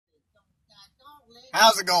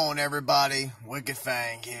How's it going, everybody? Wicked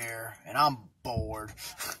Fang here, and I'm bored.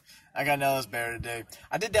 I got nothing else better to do.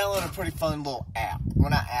 I did download a pretty fun little app. Well,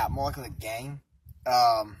 not app, more like a game.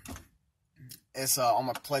 It's on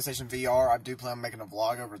my PlayStation VR. I do plan on making a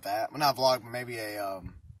vlog over that. Well, not a vlog, but maybe a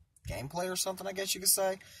gameplay or something, I guess you could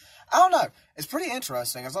say. I don't know. It's pretty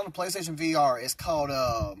interesting. It's on the PlayStation VR. It's called,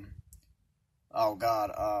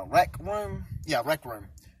 Rec Room? Yeah, Rec Room.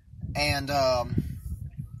 And,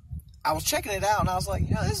 I was checking it out, and I was like,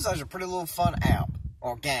 this is actually a pretty little fun app,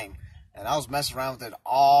 or game. And I was messing around with it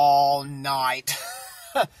all night.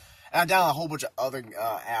 And I downloaded a whole bunch of other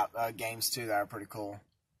games, too, that are pretty cool.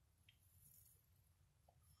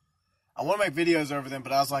 I want to make videos over them,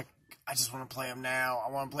 but I was like, I just want to play them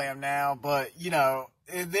now. But,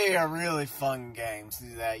 they are really fun games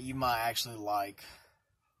that you might actually like.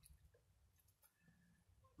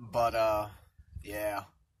 But, yeah.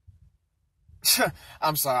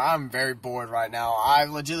 I'm sorry, I'm very bored right now. I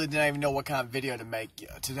legitimately didn't even know what kind of video to make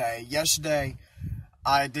today. Yesterday,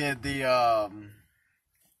 I did I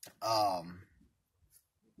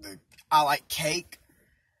like cake,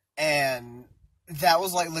 and that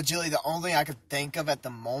was like legitimately the only thing I could think of at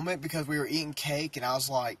the moment because we were eating cake, and I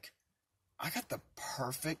was like, I got the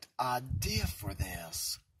perfect idea for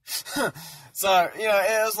this. So,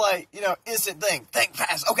 it was like, instant thing. Think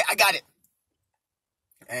fast. Okay, I got it.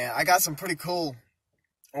 And I got some pretty cool,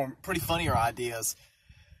 or pretty funnier ideas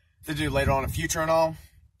to do later on in the future and all.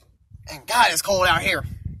 And God, it's cold out here.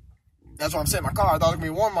 That's why I'm sitting in my car. I thought it was going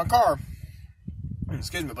to be warm in my car.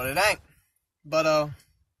 Excuse me, but it ain't. But,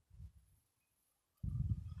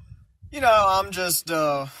 I'm just,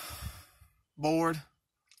 bored.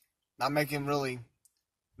 Not making really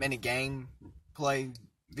many gameplay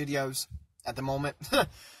videos at the moment.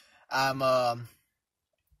 I'm,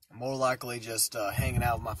 more likely just hanging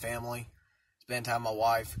out with my family, spending time with my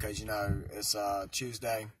wife, because, it's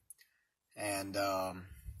Tuesday, and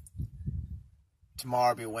tomorrow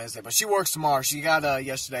will be Wednesday. But she works tomorrow. She got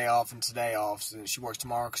yesterday off and today off, so she works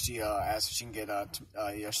tomorrow because she asked if she can get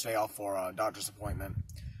yesterday off for a doctor's appointment.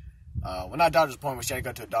 Well, not a doctor's appointment, she had to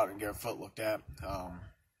go to a doctor and get her foot looked at.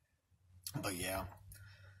 But, yeah.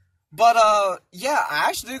 But, yeah, I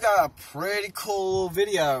actually do got a pretty cool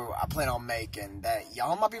video I plan on making that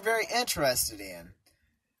y'all might be very interested in.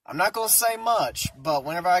 I'm not going to say much, but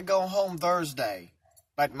whenever I go home Thursday,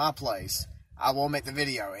 back to my place, I will make the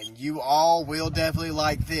video, and you all will definitely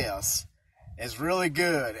like this. It's really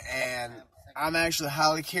good, and I'm actually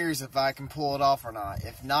highly curious if I can pull it off or not.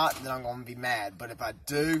 If not, then I'm going to be mad, but if I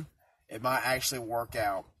do, it might actually work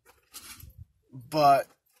out. But,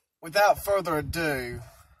 without further ado,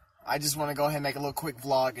 I just want to go ahead and make a little quick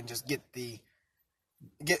vlog and just get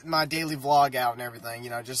my daily vlog out and everything,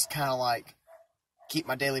 just kind of like keep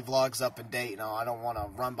my daily vlogs up and date, I don't want to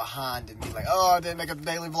run behind and be like, oh, I didn't make a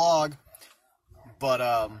daily vlog.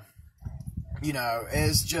 But,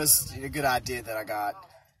 it's just a good idea that I got.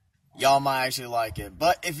 Y'all might actually like it.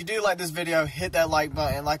 But if you do like this video, hit that like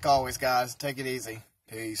button. Like always, guys, take it easy.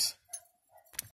 Peace.